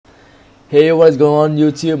Hey, what is going on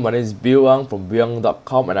YouTube? My name is Bill Wang from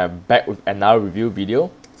billwang.com and I'm back with another review video.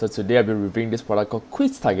 So today I'll be reviewing this product called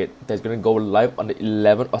QuizTarget that's going to go live on the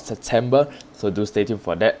 11th of September. So do stay tuned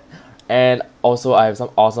for that. And also I have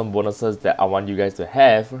some awesome bonuses that I want you guys to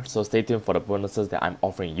have. So stay tuned for the bonuses that I'm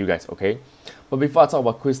offering you guys, okay? But before I talk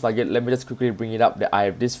about QuizTarget, let me just quickly bring it up that I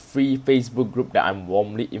have this free Facebook group that I'm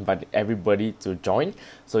warmly inviting everybody to join.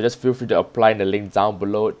 So just feel free to apply in the link down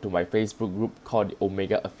below to my Facebook group called the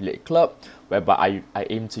Omega Affiliate Club, whereby I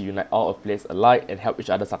aim to unite all affiliates alike and help each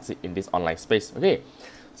other succeed in this online space. Okay,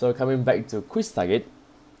 so coming back to QuizTarget.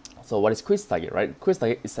 So what is QuizTarget, right?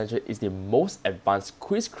 QuizTarget essentially is the most advanced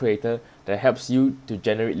quiz creator that helps you to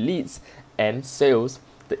generate leads and sales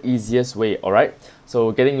the easiest way, alright?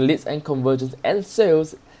 So getting leads and conversions and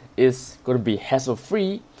sales is going to be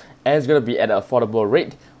hassle-free and it's going to be at an affordable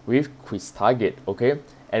rate with QuizTarget, okay?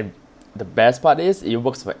 And the best part is it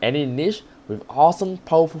works for any niche with awesome,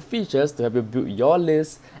 powerful features to help you build your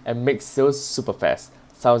list and make sales super fast.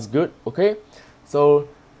 Sounds good, okay? So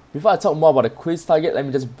before I talk more about the QuizTarget, let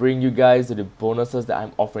me just bring you guys to the bonuses that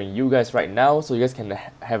I'm offering you guys right now so you guys can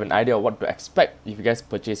have an idea of what to expect if you guys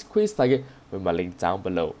purchase QuizTarget with my link down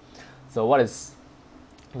below. So what is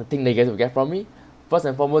the thing that you guys will get from me? First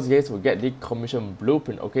and foremost, you guys will get the commission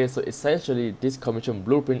blueprint, okay? So essentially, this commission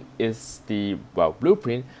blueprint is the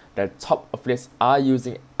blueprint that top affiliates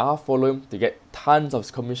are following to get tons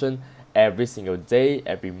of commission every single day,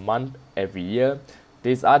 every month, every year.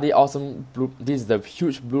 These are the awesome this is the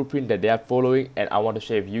huge blueprint that they are following, and I want to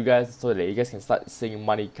share with you guys so that you guys can start seeing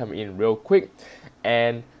money coming in real quick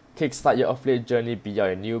and kickstart your affiliate journey, be you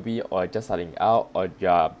a newbie or just starting out or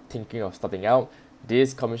you're thinking of starting out.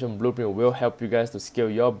 This commission blueprint will help you guys to scale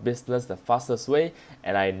your business the fastest way,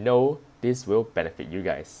 and I know this will benefit you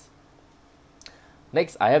guys.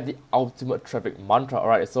 Next, I have the ultimate traffic mantra.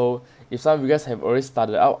 Alright, so if some of you guys have already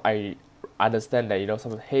started out, I understand that, you know,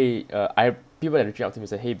 some I have people that reach out to me and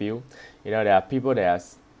say, hey Bill, you know, there are people that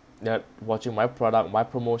are watching my product, my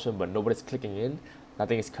promotion, but nobody's clicking in,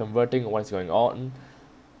 nothing is converting, what is going on?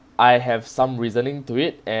 I have some reasoning to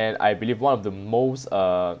it, and I believe one of the most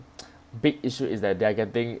big issue is that they are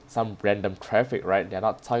getting some random traffic, right? They are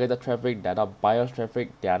not targeted traffic, they are not buyers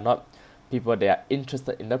traffic, they are not people that are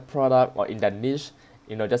interested in the product or in that niche,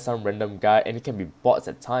 you know, just some random guy, and it can be bots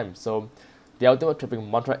at times. So the ultimate traffic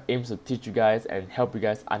mantra aims to teach you guys and help you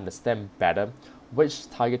guys understand better which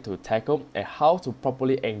target to tackle and how to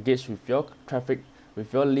properly engage with your traffic,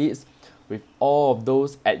 with your leads, with all of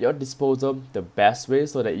those at your disposal the best way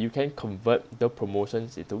so that you can convert the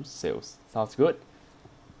promotions into sales. Sounds good?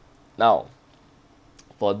 Now,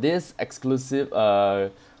 for this exclusive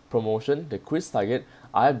promotion, the QuizTarget,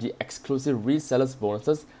 I have the exclusive resellers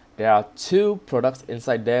bonuses. There are 2 products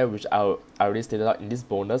inside there which I already stated out in this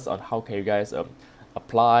bonus on how can you guys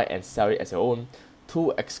apply and sell it as your own.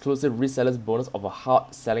 2 exclusive resellers bonus of a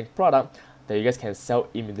hard selling product that you guys can sell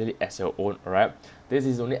immediately as your own. Alright, this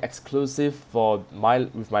is only exclusive for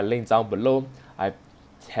with my link down below. I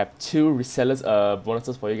have 2 resellers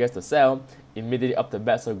bonuses for you guys to sell immediately up the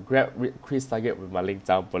bat, so grab QuizTarget with my link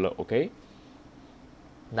down below, okay?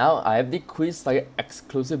 Now I have the QuizTarget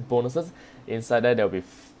exclusive bonuses. Inside there will be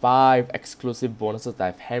 5 exclusive bonuses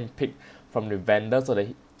that I've handpicked from the vendor, so that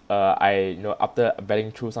after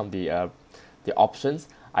vetting through some of the options,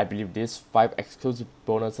 I believe these 5 exclusive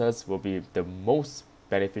bonuses will be the most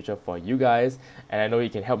beneficial for you guys, and I know you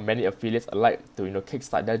can help many affiliates alike to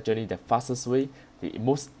kickstart their journey the fastest way, the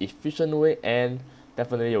most efficient way, and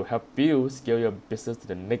definitely it will help you scale your business to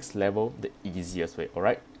the next level the easiest way.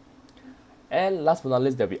 Alright, and last but not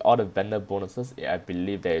least, there will be all the vendor bonuses. I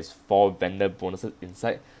believe there is 4 vendor bonuses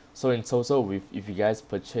inside. So in total, if you guys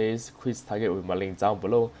purchase QuizTarget with my link down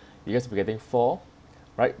below, you guys will be getting 4,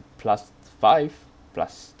 right? Plus 5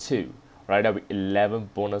 plus 2. Right, there will be 11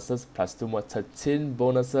 bonuses plus 2 more, 13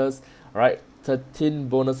 bonuses. Right, 13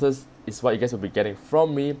 bonuses is what you guys will be getting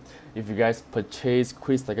from me if you guys purchase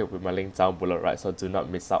QuizTarget with my link down below. Right, so do not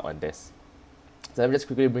miss out on this. So let me just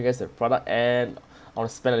quickly bring you guys the product, and I want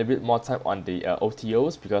to spend a little bit more time on the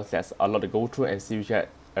OTOs because there's a lot to go through and see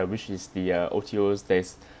which is the OTOs that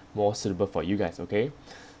is more suitable for you guys. Okay.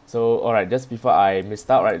 So alright, just before I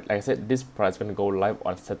missed out, right, like I said, this product is going to go live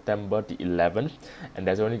on September the 11th, and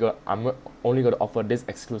I'm only going to offer this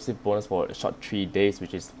exclusive bonus for a short 3 days,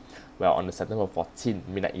 which is on the September 14th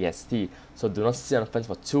midnight EST. So do not sit on the fence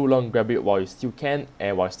for too long. Grab it while you still can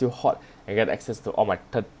and while it's still hot, and get access to all my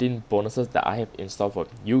 13 bonuses that I have installed for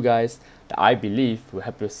you guys that I believe will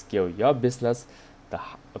help you scale your business the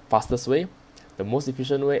fastest way, the most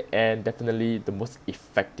efficient way, and definitely the most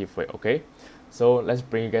effective way. Okay, so let's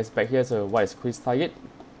bring you guys back here. So what is QuizTarget?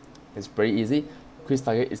 It's very easy.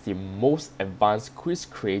 QuizTarget is the most advanced quiz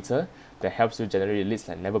creator that helps you generate leads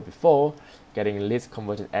like never before. Getting leads,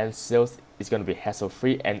 conversion, and sales is going to be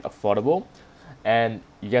hassle-free and affordable. And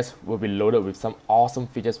you guys will be loaded with some awesome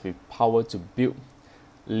features with power to build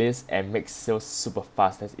leads and make sales super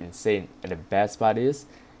fast. That's insane. And the best part is,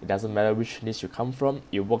 it doesn't matter which niche you come from,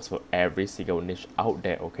 it works for every single niche out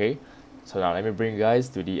there, okay? So now let me bring you guys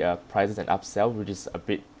to the prices and upsell, which is a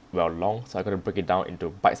bit long, so I'm going to break it down into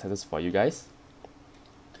bite sizes for you guys.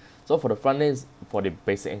 So for the front end, for the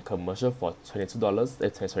basic and commercial for $27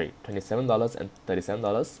 and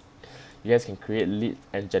 $37, you guys can create lead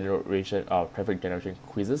and generation traffic generation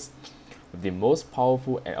quizzes with the most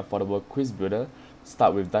powerful and affordable quiz builder.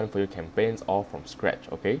 Start with done for you campaigns all from scratch,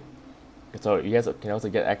 okay? So you guys can also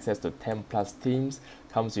get access to 10 plus themes.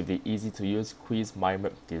 Comes with the easy to use quiz mind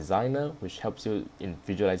map designer, which helps you in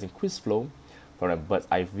visualizing quiz flow from a bird's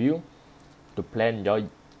eye view to plan your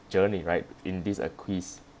journey right in this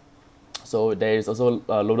quiz. So there is also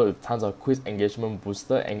loaded with tons of quiz engagement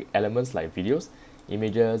booster and elements like videos,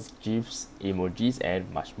 images, GIFs, emojis, and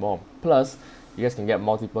much more. Plus, you guys can get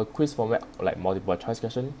multiple quiz format like multiple choice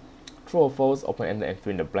question, true or false, open-ended and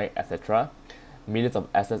fill in the blank, etc. Millions of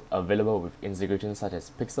assets available with integrations such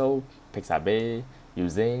as Pixel, Pixabay,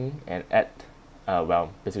 using and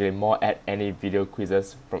basically more add any video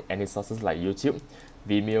quizzes from any sources like YouTube,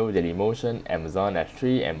 Vimeo, Dailymotion, Amazon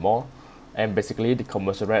S3, and more. And basically the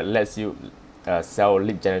commercial rate lets you sell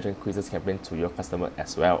lead generation quizzes campaign to your customer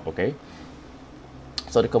as well, okay?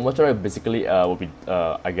 So the commercial rate basically will be,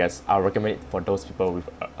 I guess, I'll recommend it for those people with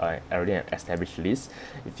already an established list.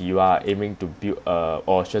 If you are aiming to build,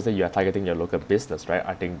 or should I say you are targeting your local business, right?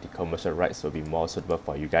 I think the commercial rates will be more suitable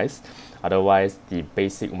for you guys. Otherwise, the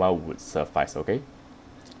basic one would suffice, okay?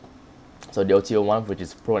 So the OTO one, which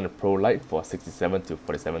is Pro and Pro Lite for $67 to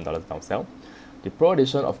 $47 downsell. The Pro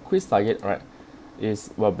edition of QuizTarget, right, is,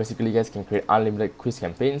 well, basically you guys can create unlimited quiz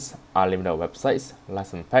campaigns, unlimited websites,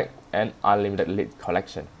 license pack, and unlimited lead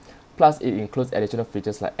collection. Plus, it includes additional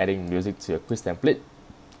features like adding music to your quiz template,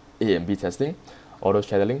 A/B testing, auto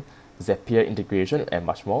scheduling, Zapier integration, and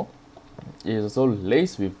much more. It is also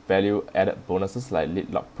laced with value-added bonuses like Lead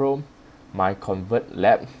Lock Pro, My Convert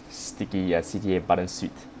Lab, sticky CTA button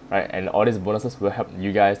suite, right? And all these bonuses will help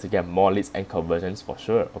you guys to get more leads and conversions for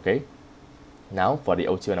sure, okay? Now for the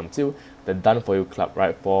OTO number 2, the Done For You Club,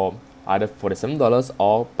 right, for either $47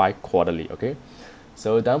 or by quarterly, okay?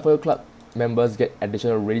 So Done For You Club members get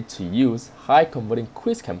additional ready to use high converting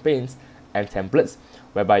quiz campaigns and templates,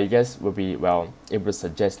 whereby you guys will be, well, able to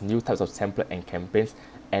suggest new types of template and campaigns,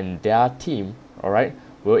 and their team, all right,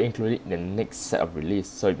 will include it in the next set of release.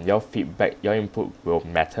 So your feedback, your input will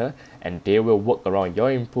matter, and they will work around your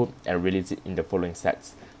input and release it in the following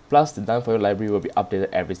sets. Plus, the Done For You library will be updated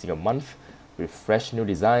every single month with fresh new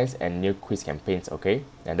designs and new quiz campaigns, okay?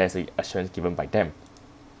 And that's the assurance given by them.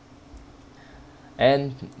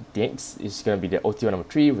 And next is going to be the OTO number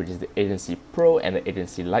 3, which is the Agency Pro and the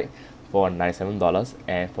Agency Lite for $97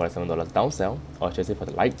 and $47 downsell, or I should say for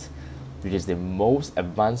the Lite, which is the most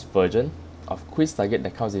advanced version of QuizTarget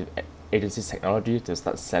that comes with agency technology to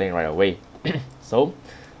start selling right away. So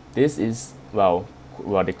this is, well,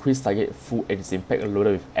 the QuizTarget full agency pack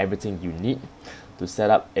loaded with everything you need to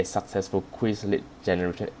set up a successful quiz lead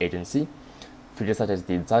generation agency. Features such as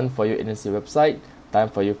the Done For You agency website, Done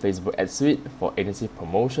For You Facebook ad suite for agency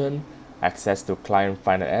promotion, access to client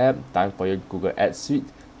finder app, Done For You Google ad suite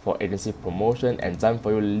for agency promotion, and Done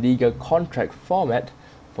For You legal contract format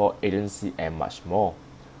for agency, and much more.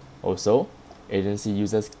 Also, agency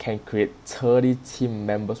users can create 30 team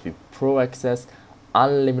members with pro access,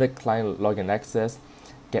 unlimited client login access,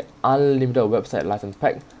 get unlimited website license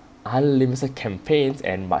pack, unlimited campaigns,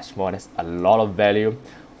 and much more. That's a lot of value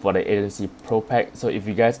for the agency pro pack. So if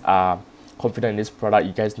you guys are confident in this product,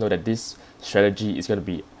 you guys know that this strategy is going to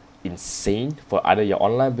be insane for either your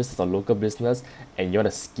online business or local business, and you want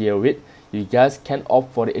to scale it, you guys can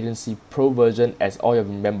opt for the agency pro version, as all your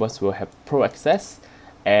members will have pro access,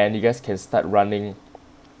 and you guys can start running,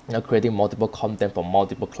 creating multiple content for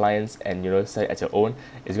multiple clients, and sell it as your own.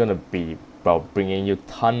 It's going to be, well, bringing you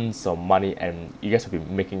tons of money, and you guys will be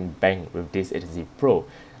making bank with this agency pro,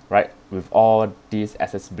 right, with all this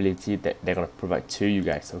accessibility that they're going to provide to you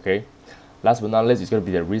guys, okay? Last but not least, it's going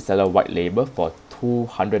to be the reseller white label for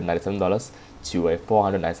 $297 to a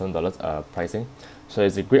 $497 pricing. So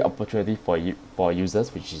it's a great opportunity for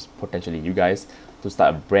users, which is potentially you guys, to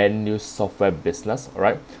start a brand new software business. All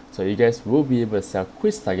right, so you guys will be able to sell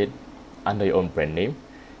QuizTarget under your own brand name.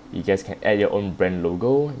 You guys can add your own brand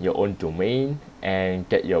logo, your own domain, and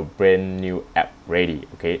get your brand new app ready,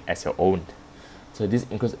 okay, as your own. So this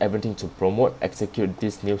includes everything to promote, execute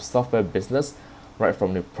this new software business right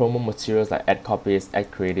from the promo materials like ad copies,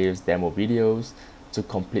 ad creatives, demo videos, to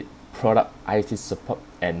complete product IT support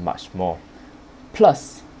and much more.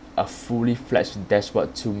 Plus a fully fledged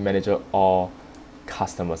dashboard to manage all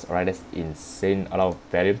customers. Alright, that's insane, a lot of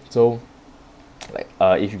value. So like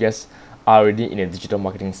if you guys are already in a digital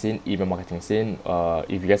marketing scene, email marketing scene,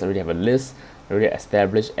 if you guys already have a list already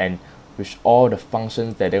established, and with all the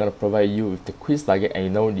functions that they're going to provide you with the QuizTarget, and you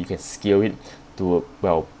know you can scale it to,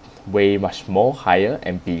 well, way much more higher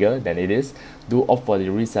and bigger than it is, do opt for the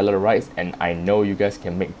reseller rights, and I know you guys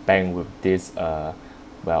can make bang with this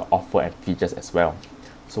well, offer and features as well.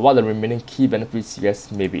 So what are the remaining key benefits you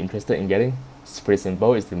guys may be interested in getting? It's pretty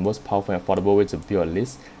simple. It's the most powerful and affordable way to build a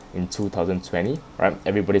list in 2020, right?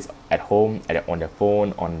 Everybody's at home, on their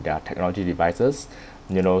phone, on their technology devices,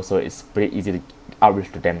 you know, so it's pretty easy to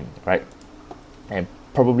outreach to them, right? And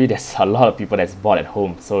probably there's a lot of people that's bored at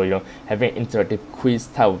home, so you know, having interactive quiz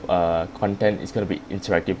type of content is going to be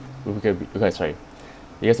interactive. Sorry,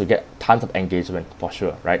 you guys will get tons of engagement for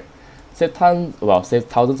sure, right? Save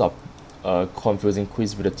thousands of confusing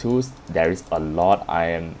quiz video tools. There is a lot.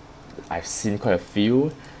 I've seen quite a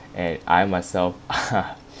few, and I myself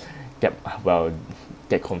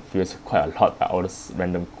get confused quite a lot by all those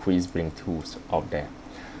random quiz building tools out there.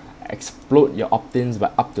 Explode your opt-ins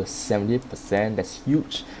by up to 70%. That's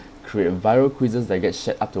huge. Create viral quizzes that get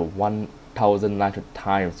shared up to 1,900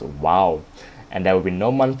 times. Wow. And there will be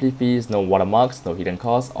no monthly fees, no watermarks, no hidden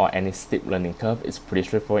costs, or any steep learning curve. It's pretty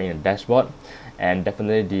straightforward in the dashboard, and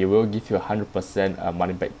definitely they will give you 100%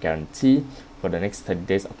 money back guarantee for the next 30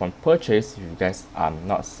 days upon purchase. If you guys are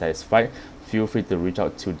not satisfied, feel free to reach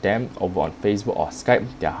out to them over on Facebook or Skype.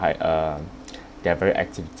 They're very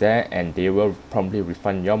active there, and they will promptly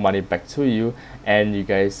refund your money back to you, and you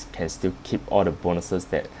guys can still keep all the bonuses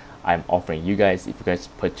that I'm offering you guys if you guys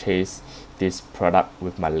purchase this product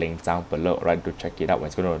with my link down below, right? To check it out when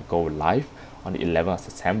it's going to go live on the 11th of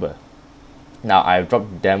September. Now I've dropped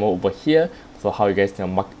the demo over here for how you guys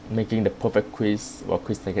can making the perfect quiz or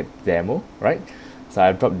QuizTarget demo, right? So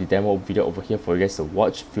I dropped the demo video over here for you guys to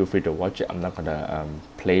watch. Feel free to watch it. I'm not gonna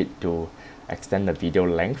play it to extend the video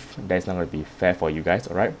length. That's not gonna be fair for you guys.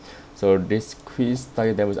 All right, so this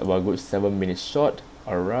QuizTarget demo is about a good 7 minutes short.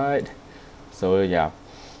 All right, so yeah,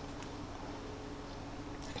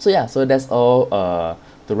 so that's all.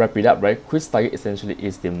 To wrap it up, right, QuizTarget essentially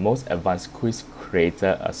is the most advanced quiz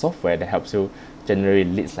creator software that helps you generate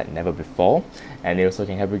leads like never before, and it also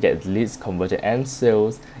can help you get leads, conversion, and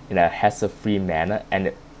sales in a hassle-free manner,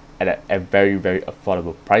 and at a very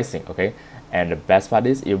affordable pricing. Okay, and the best part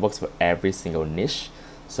is it works for every single niche.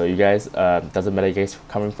 So you guys, doesn't matter you guys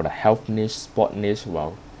coming from the health niche, sport niche,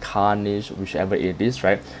 well, car niche, whichever it is,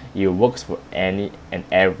 right? It works for any and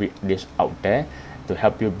every niche out there to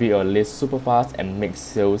help you build your list super fast and make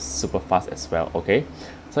sales super fast as well. Okay,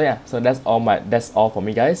 so yeah, so that's all for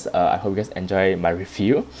me, guys. I hope you guys enjoy my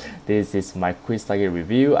review. This is my QuizTarget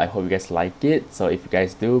review. I hope you guys like it. So if you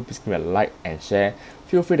guys do, please give me a like and share.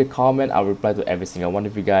 Feel free to comment. I'll reply to every single one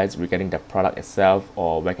of you guys regarding the product itself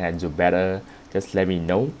or where can I do better. Just let me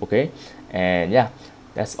know, okay? And yeah,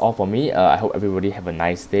 that's all for me. I hope everybody have a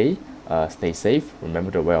nice day. Stay safe.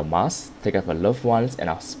 Remember to wear a mask. Take care of your loved ones, and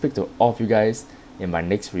I'll speak to all of you guys in my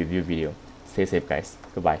next review video. Stay safe, guys.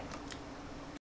 Goodbye.